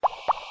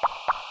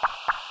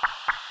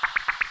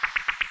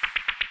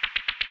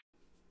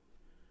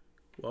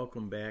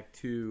Welcome back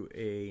to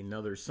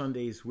another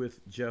Sundays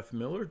with Jeff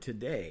Miller.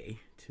 Today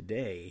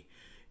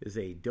is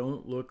a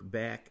Don't Look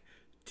Back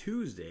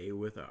Tuesday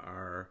with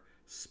our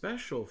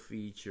special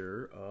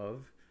feature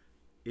of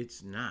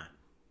It's Not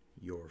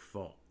Your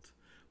Fault.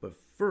 But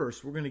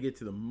first, we're going to get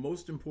to the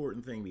most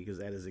important thing, because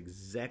that is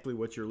exactly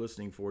what you're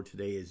listening for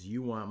today. Is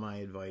you want my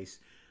advice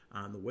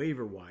on the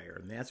waiver wire,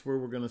 and that's where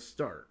we're going to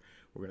start.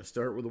 We're going to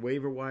start with the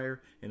waiver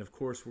wire, and of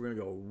course we're going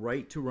to go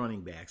right to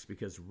running backs,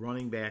 because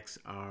running backs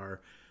are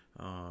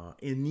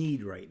in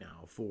need right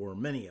now for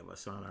many of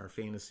us on our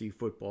fantasy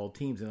football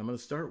teams. And I'm going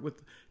to start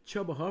with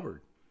Chuba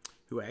Hubbard,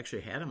 who I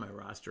actually had on my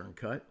roster and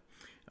cut.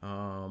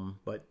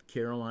 But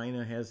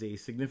Carolina has a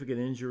significant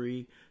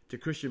injury to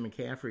Christian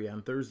McCaffrey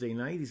on Thursday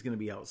night. He's going to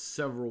be out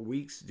several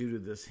weeks due to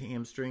this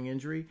hamstring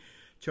injury.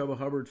 Chuba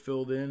Hubbard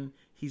filled in.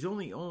 He's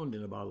only owned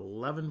in about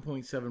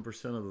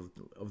 11.7%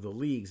 of the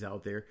leagues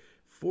out there.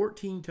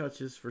 14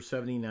 touches for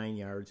 79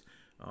 yards.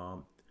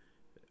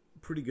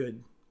 Pretty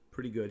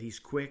good. He's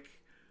quick,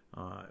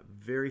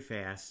 very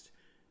fast.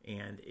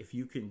 And if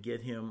you can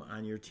get him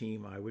on your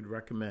team, I would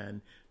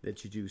recommend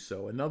that you do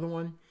so. Another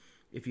one,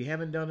 if you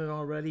haven't done it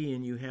already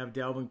and you have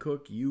Dalvin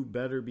Cook, you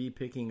better be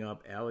picking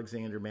up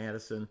Alexander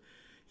Mattison.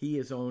 He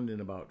is owned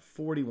in about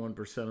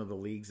 41% of the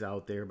leagues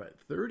out there, but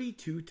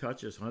 32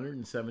 touches,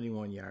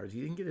 171 yards.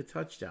 He didn't get a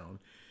touchdown,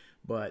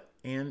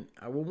 and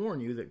I will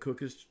warn you that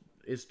Cook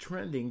is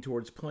trending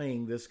towards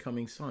playing this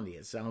coming Sunday.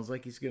 It sounds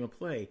like he's going to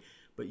play,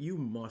 but you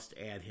must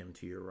add him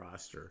to your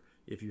roster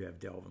if you have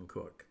Dalvin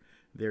Cook.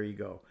 There you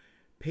go.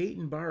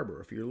 Peyton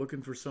Barber, if you're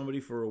looking for somebody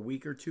for a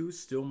week or two,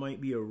 still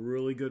might be a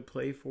really good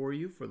play for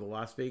you for the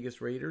Las Vegas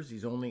Raiders.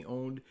 He's only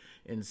owned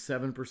in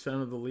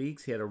 7% of the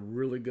leagues. He had a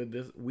really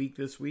good week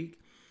this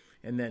week.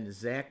 And then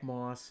Zach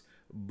Moss,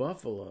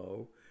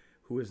 Buffalo,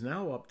 who is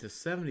now up to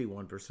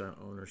 71%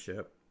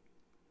 ownership.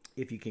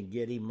 If you can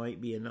get him,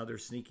 might be another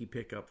sneaky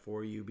pickup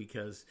for you,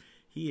 because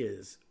he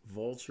is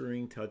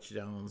vulturing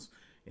touchdowns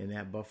in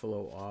that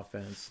Buffalo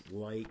offense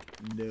like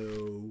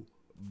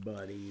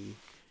nobody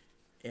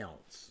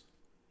else.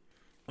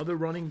 Other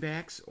running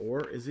backs,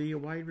 or is he a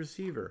wide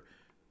receiver?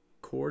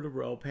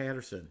 Cordarrelle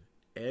Patterson.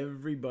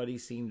 Everybody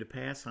seemed to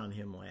pass on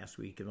him last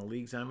week. In the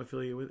leagues I'm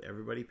affiliated with,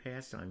 everybody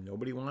passed on him.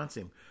 Nobody wants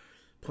him.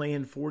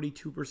 Playing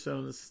 42%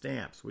 of the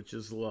snaps, which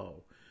is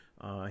low.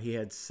 He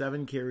had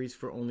 7 carries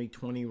for only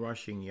 20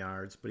 rushing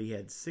yards, but he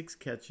had 6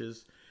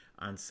 catches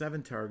on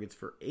 7 targets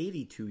for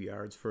 82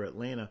 yards for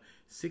Atlanta,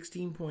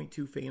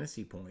 16.2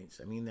 fantasy points.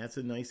 I mean, that's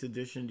a nice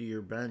addition to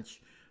your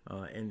bench,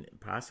 and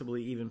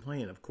possibly even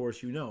playing. Of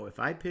course, if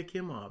I pick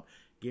him up,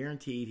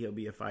 guaranteed he'll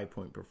be a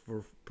 5-point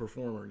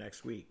performer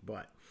next week.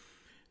 But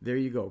there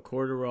you go,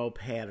 Cordarrelle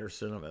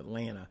Patterson of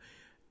Atlanta.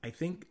 I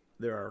think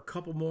there are a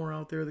couple more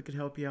out there that could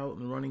help you out in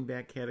the running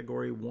back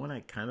category. One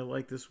I kind of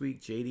like this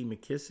week, J.D.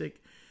 McKissick,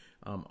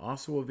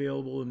 also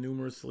available in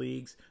numerous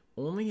leagues.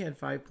 Only had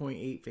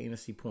 5.8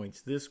 fantasy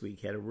points this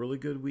week. Had a really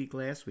good week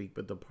last week,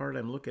 but the part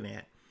I'm looking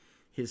at,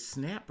 his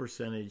snap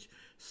percentage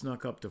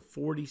snuck up to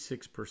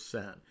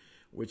 46%,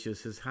 which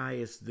is his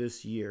highest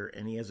this year,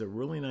 and he has a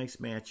really nice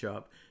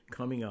matchup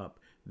coming up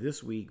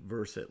this week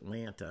versus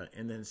Atlanta.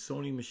 And then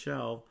Sony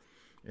Michel,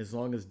 as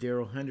long as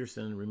Darrell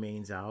Henderson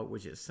remains out,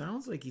 which it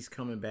sounds like he's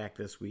coming back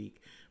this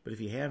week. But if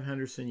you have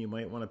Henderson, you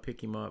might want to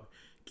pick him up,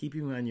 keep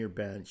him on your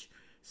bench.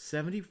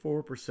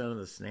 74% of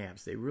the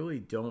snaps. They really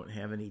don't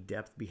have any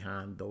depth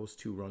behind those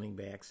two running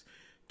backs.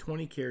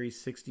 20 carries,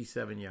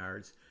 67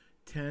 yards,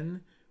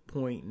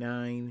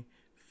 10.9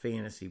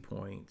 fantasy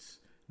points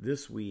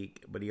this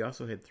week, but he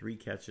also had 3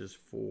 catches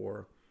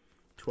for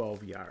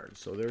 12 yards.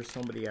 So there's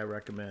somebody I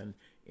recommend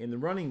in the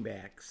running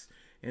backs.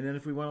 And then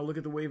if we want to look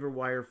at the waiver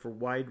wire for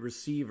wide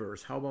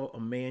receivers, how about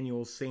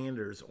Emmanuel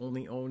Sanders,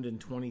 only owned in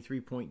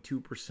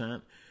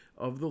 23.2%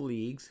 of the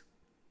leagues.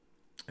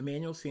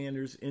 Emmanuel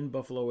Sanders in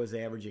Buffalo is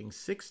averaging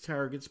 6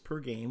 targets per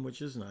game,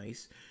 which is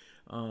nice.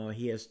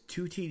 He has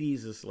 2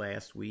 TDs this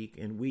last week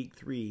in week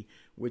 3,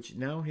 which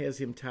now has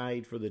him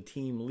tied for the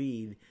team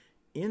lead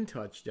in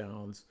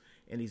touchdowns.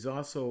 And he's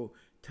also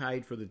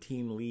tied for the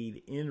team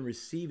lead in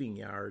receiving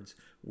yards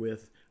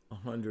with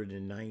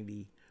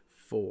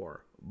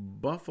 194.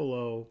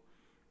 Buffalo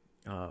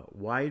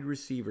wide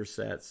receiver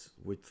sets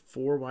with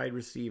 4 wide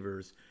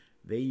receivers,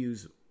 they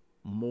use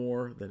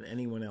more than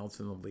anyone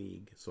else in the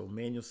league. So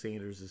Emmanuel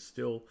Sanders is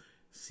still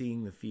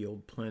seeing the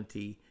field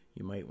plenty.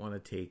 You might want to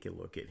take a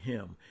look at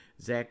him.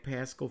 Zach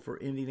Pascal for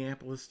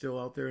Indianapolis still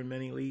out there in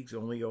many leagues,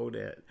 only owned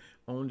at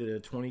a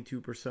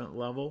 22%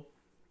 level.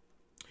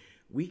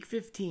 Week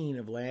 15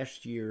 of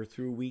last year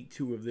through week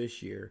 2 of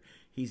this year,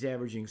 he's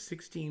averaging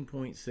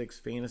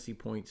 16.6 fantasy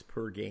points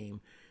per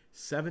game,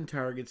 7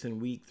 targets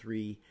in week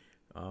 3,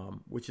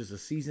 which is a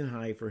season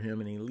high for him,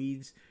 and he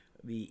leads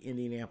the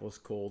Indianapolis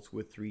Colts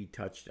with 3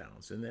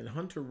 touchdowns. And then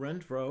Hunter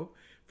Renfrow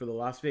for the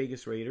Las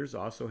Vegas Raiders,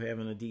 also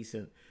having a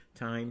decent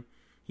time.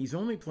 He's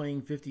only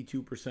playing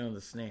 52% of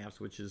the snaps,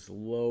 which is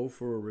low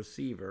for a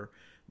receiver.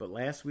 But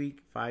last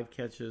week, 5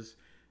 catches,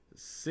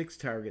 6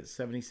 targets,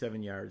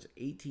 77 yards,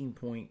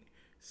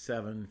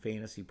 18.7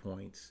 fantasy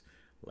points.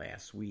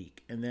 last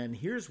week. And then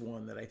here's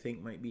one that I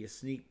think might be a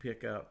sneak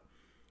pickup.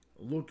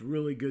 Looked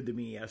really good to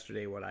me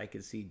yesterday, what I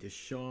could see.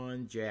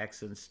 Deshaun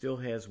Jackson still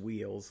has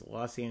wheels.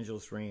 Los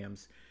Angeles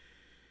Rams,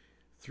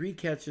 3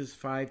 catches,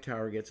 5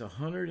 targets,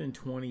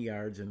 120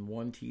 yards, and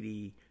 1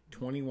 TD,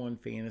 21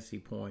 fantasy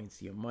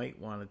points. You might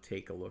want to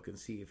take a look and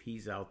see if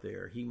he's out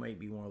there. He might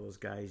be one of those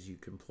guys you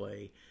can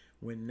play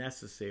when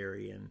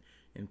necessary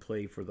and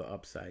play for the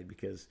upside,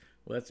 because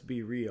let's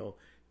be real,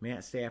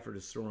 Matt Stafford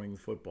is throwing the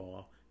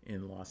football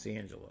in Los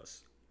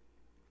Angeles.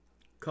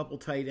 Couple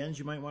tight ends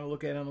you might want to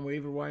look at on the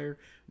waiver wire.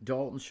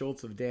 Dalton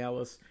Schultz of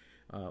Dallas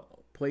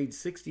played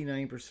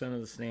 69%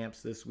 of the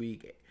snaps this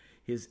week.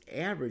 His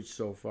average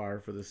so far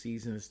for the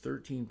season is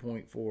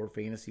 13.4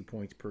 fantasy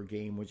points per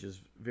game, which is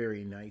a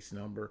very nice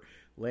number.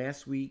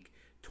 Last week,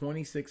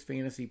 26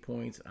 fantasy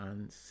points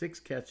on 6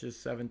 catches,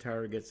 7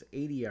 targets,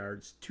 80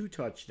 yards, 2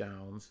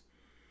 touchdowns.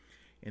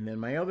 And then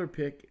my other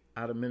pick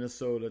out of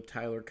Minnesota,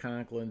 Tyler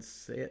Conklin,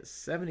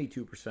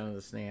 72% of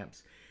the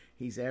snaps.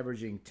 He's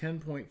averaging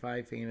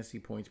 10.5 fantasy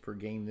points per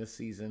game this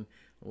season.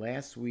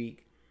 Last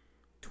week,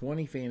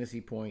 20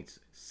 fantasy points,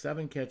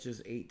 7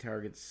 catches, 8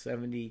 targets,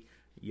 70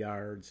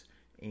 yards,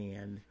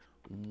 and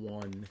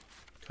 1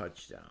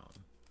 touchdown.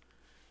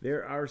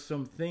 There are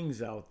some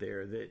things out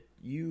there that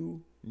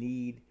you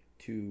need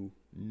to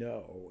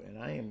know, and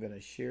I am going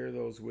to share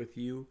those with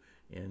you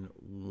in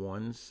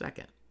 1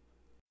 second.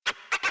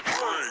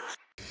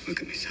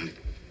 Look at me, son.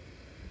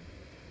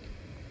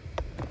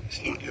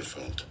 It's not your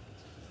fault.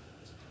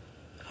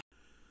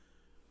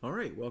 All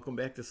right, welcome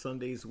back to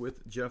Sundays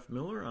with Jeff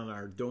Miller on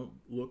our Don't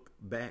Look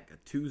Back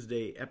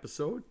Tuesday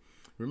episode.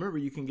 Remember,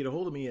 you can get a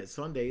hold of me at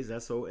Sundays,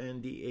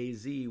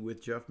 SONDAZ,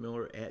 with Jeff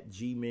Miller at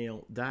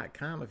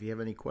gmail.com. If you have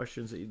any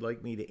questions that you'd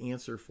like me to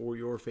answer for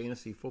your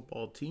fantasy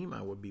football team,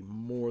 I would be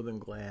more than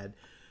glad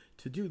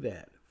to do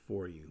that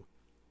for you.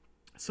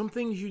 Some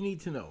things you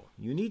need to know.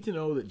 You need to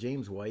know that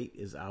James White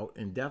is out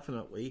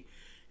indefinitely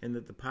and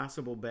that the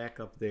possible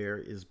backup there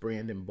is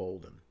Brandon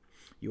Bolden.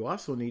 You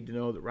also need to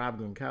know that Rob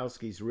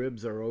Gronkowski's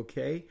ribs are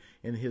okay,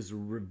 and his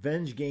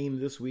revenge game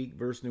this week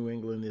versus New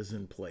England is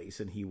in place,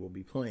 and he will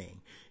be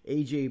playing.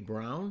 A.J.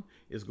 Brown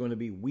is going to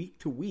be week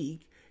to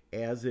week,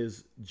 as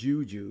is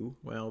Juju.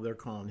 Well, they're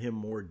calling him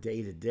more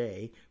day to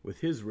day with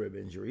his rib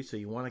injury, so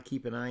you want to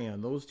keep an eye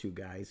on those two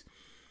guys.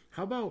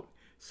 How about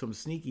some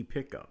sneaky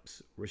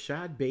pickups?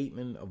 Rashad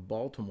Bateman of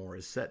Baltimore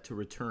is set to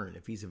return.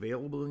 If he's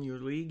available in your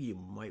league, you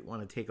might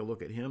want to take a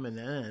look at him. And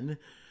then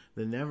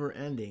the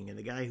never-ending, and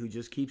the guy who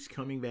just keeps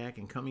coming back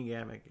and coming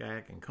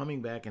back and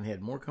coming back and had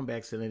more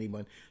comebacks than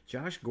anyone,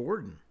 Josh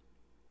Gordon,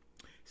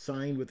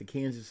 signed with the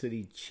Kansas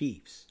City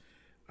Chiefs.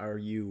 Are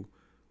you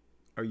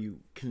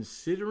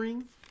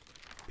considering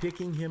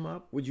picking him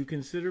up? Would you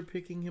consider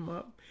picking him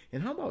up?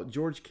 And how about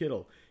George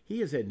Kittle? He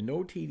has had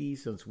no TD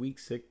since week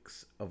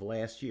 6 of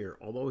last year,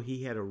 although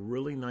he had a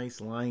really nice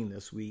line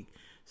this week.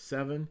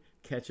 7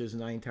 catches,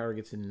 9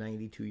 targets, and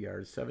 92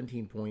 yards,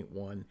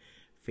 17.1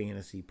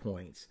 fantasy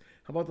points.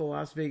 How about the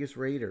Las Vegas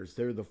Raiders?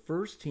 They're the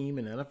first team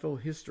in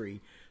NFL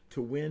history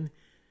to win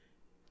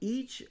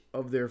each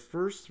of their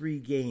first 3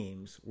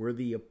 games where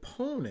the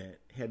opponent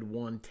had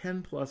won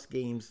 10-plus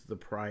games the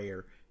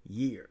prior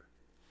year.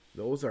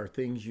 Those are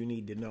things you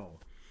need to know.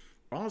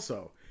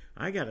 Also,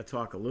 I got to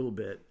talk a little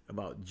bit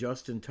about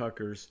Justin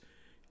Tucker's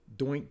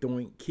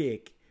doink-doink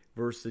kick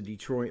versus the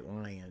Detroit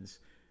Lions.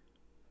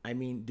 I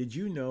mean, did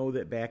you know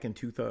that back in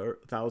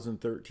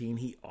 2013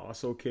 he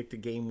also kicked a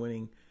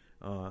game-winning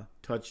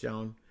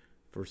touchdown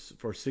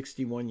for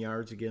 61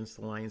 yards against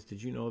the Lions?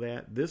 Did you know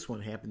that? This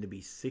one happened to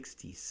be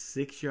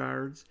 66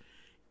 yards.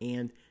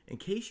 And in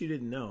case you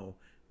didn't know,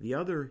 the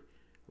other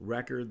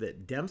record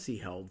that Dempsey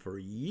held for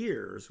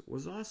years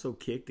was also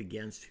kicked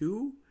against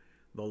who?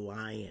 The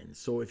Lions.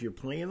 So if you're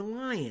playing the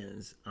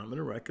Lions, I'm going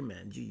to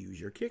recommend you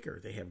use your kicker.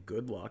 They have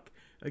good luck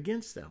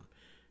against them.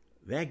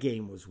 That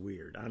game was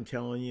weird. I'm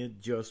telling you,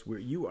 just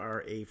weird. You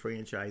are a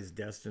franchise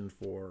destined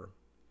for,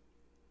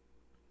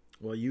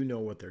 well, you know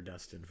what they're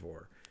destined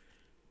for.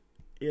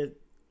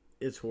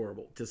 It's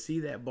horrible. To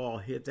see that ball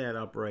hit that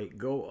upright,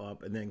 go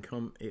up, and then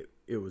come,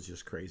 it was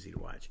just crazy to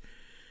watch.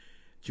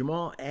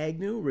 Jamal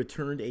Agnew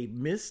returned a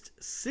missed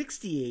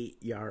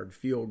 68-yard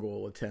field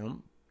goal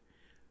attempt.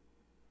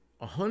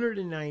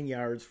 109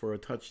 yards for a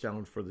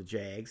touchdown for the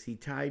Jags. He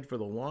tied for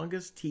the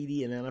longest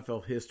TD in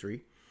NFL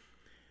history.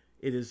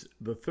 It is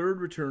the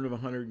third return of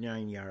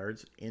 109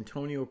 yards.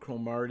 Antonio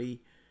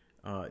Cromartie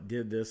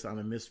did this on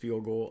a missed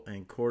field goal,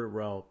 and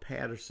Cordarrelle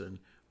Patterson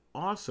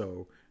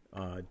also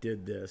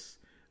did this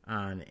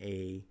on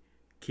a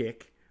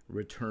kick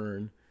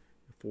return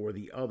for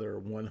the other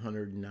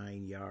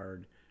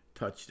 109-yard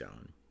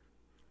touchdown.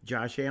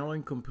 Josh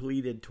Allen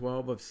completed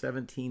 12 of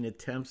 17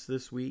 attempts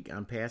this week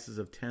on passes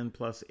of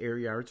 10-plus air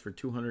yards for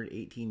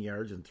 218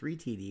 yards and 3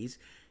 TDs.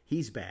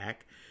 He's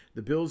back.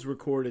 The Bills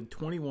recorded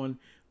 21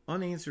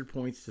 unanswered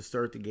points to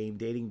start the game,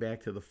 dating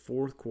back to the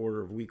fourth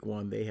quarter of Week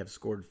 1. They have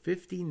scored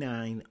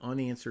 59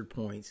 unanswered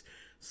points,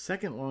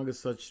 second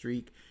longest such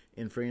streak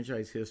in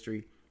franchise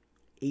history,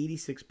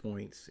 86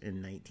 points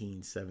in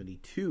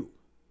 1972.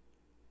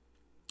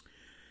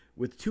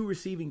 With 2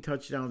 receiving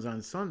touchdowns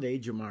on Sunday,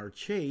 Jamar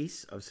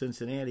Chase of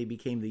Cincinnati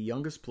became the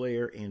youngest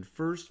player and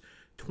first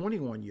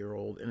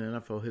 21-year-old in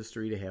NFL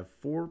history to have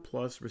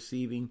 4+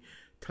 receiving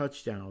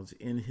touchdowns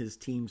in his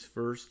team's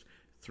first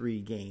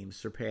 3 games,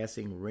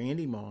 surpassing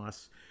Randy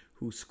Moss,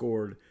 who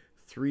scored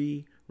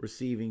 3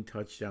 receiving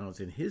touchdowns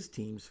in his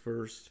team's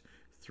first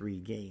 3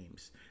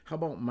 games. How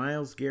about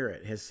Myles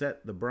Garrett has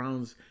set the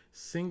Browns'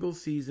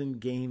 single-season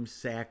game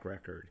sack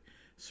record,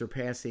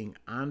 surpassing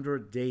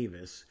Andra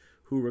Davis,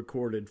 who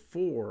recorded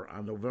 4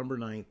 on November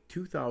 9,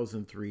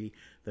 2003.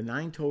 The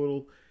 9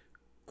 total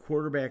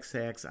quarterback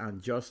sacks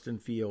on Justin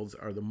Fields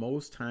are the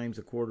most times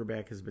a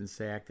quarterback has been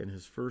sacked in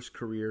his first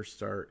career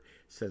start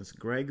since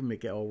Greg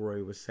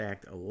McElroy was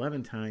sacked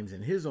 11 times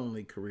in his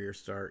only career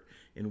start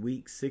in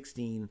Week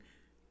 16,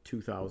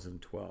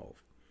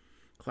 2012.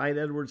 Clyde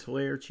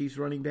Edwards-Helaire, Chiefs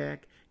running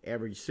back,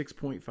 averaged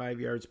 6.5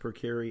 yards per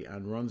carry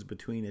on runs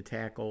between a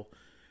tackle,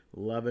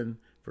 11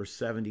 for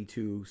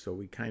 72, so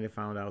we kind of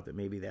found out that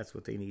maybe that's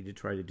what they need to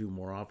try to do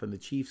more often. The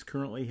Chiefs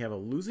currently have a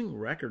losing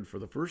record for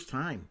the first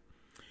time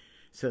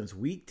since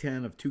Week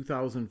 10 of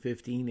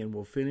 2015 and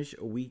will finish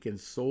a week in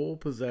sole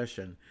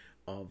possession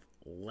of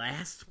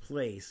last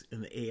place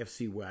in the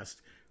AFC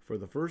West for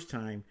the first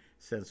time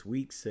since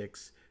Week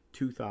 6,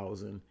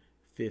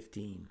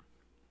 2015.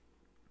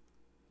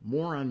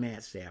 More on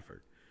Matt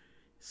Stafford.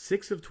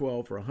 6 of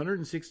 12 for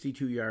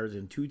 162 yards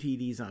and 2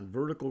 TDs on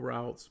vertical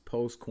routes,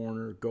 post,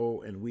 corner,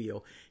 go, and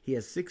wheel. He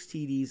has 6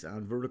 TDs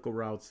on vertical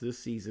routes this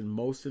season,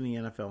 most in the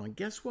NFL. And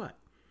guess what?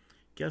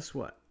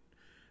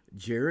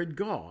 Jared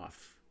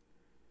Goff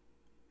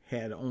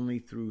had only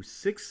threw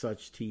 6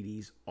 such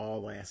TDs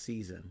all last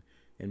season,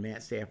 and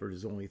Matt Stafford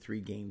is only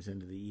 3 games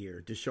into the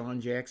year. Deshaun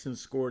Jackson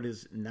scored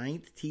his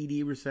 9th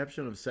TD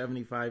reception of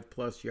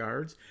 75-plus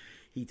yards.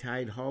 He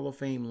tied Hall of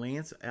Fame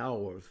Lance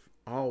Alworth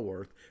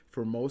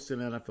for most in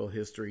NFL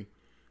history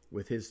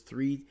with his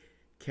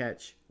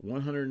 3-catch,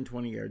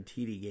 120-yard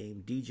TD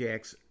game.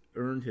 D-Jax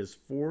earned his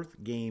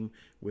 4th game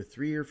with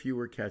 3 or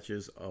fewer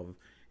catches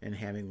and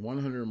having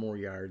 100 or more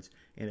yards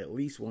and at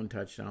least 1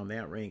 touchdown.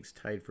 That ranks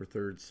tied for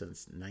 3rd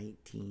since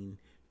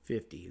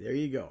 1950. There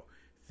you go.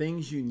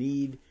 Things you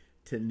need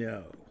to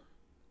know.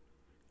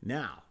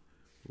 Now,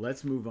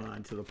 let's move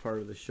on to the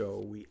part of the show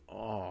we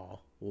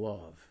all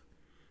love.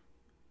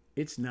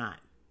 It's not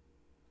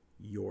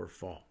your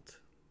fault.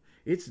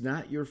 It's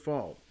not your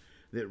fault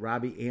that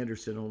Robbie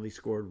Anderson only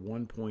scored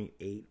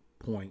 1.8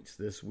 points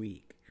this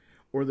week,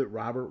 or that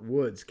Robert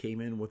Woods came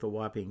in with a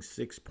whopping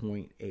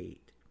 6.8.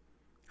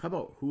 How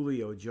about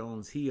Julio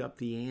Jones? He upped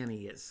the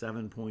ante at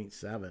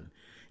 7.7.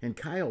 And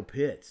Kyle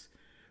Pitts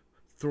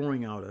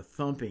throwing out a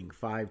thumping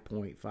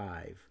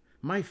 5.5.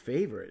 My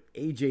favorite,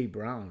 A.J.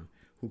 Brown,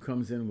 who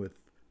comes in with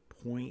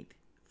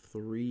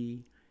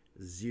 0.30.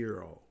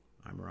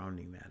 I'm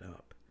rounding that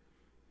up.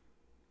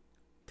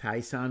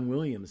 Tyson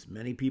Williams,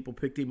 many people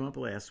picked him up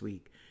last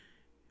week.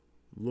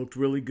 Looked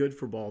really good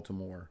for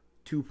Baltimore,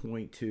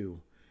 2.2.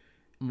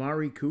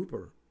 Amari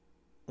Cooper,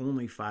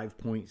 only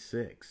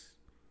 5.6.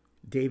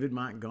 David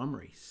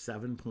Montgomery,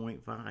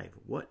 7.5.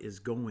 What is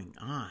going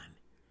on?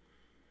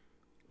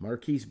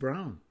 Marquise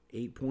Brown,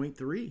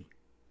 8.3.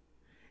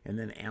 And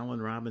then Allen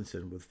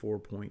Robinson with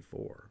 4.4.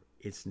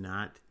 It's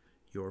not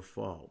your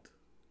fault.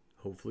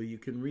 Hopefully you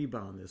can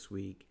rebound this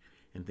week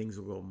and things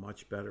will go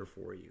much better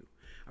for you.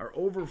 Our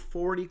Over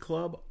 40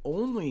 Club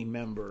only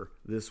member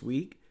this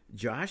week,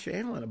 Josh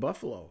Allen of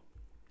Buffalo,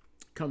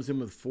 comes in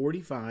with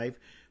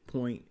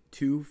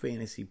 45.2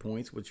 fantasy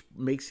points, which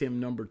makes him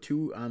number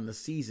 2 on the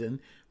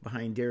season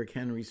behind Derrick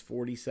Henry's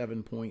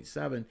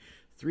 47.7,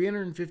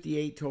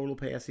 358 total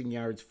passing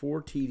yards,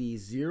 4 TDs,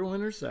 0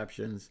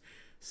 interceptions,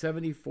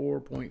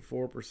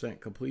 74.4%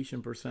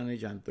 completion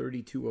percentage on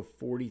 32 of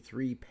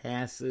 43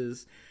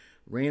 passes.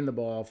 Ran the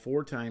ball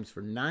 4 times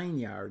for 9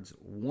 yards,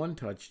 1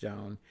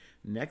 touchdown.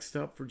 Next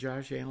up for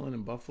Josh Allen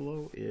in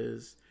Buffalo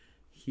is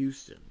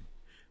Houston.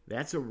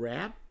 That's a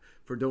wrap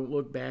for Don't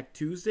Look Back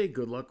Tuesday.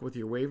 Good luck with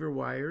your waiver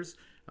wires.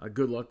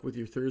 Good luck with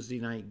your Thursday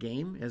night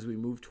game as we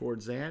move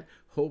towards that.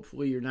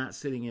 Hopefully you're not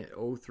sitting at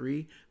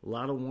 0-3. A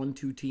lot of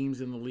 1-2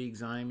 teams in the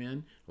leagues I'm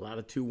in. A lot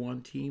of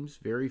 2-1 teams.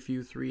 Very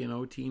few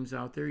 3-0 teams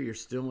out there. You're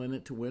still in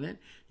it to win it.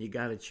 You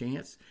got a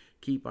chance.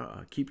 Keep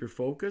your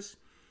focus.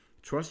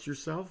 Trust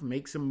yourself,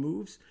 make some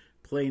moves,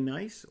 play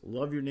nice,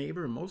 love your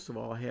neighbor, and most of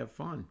all, have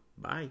fun.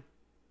 Bye.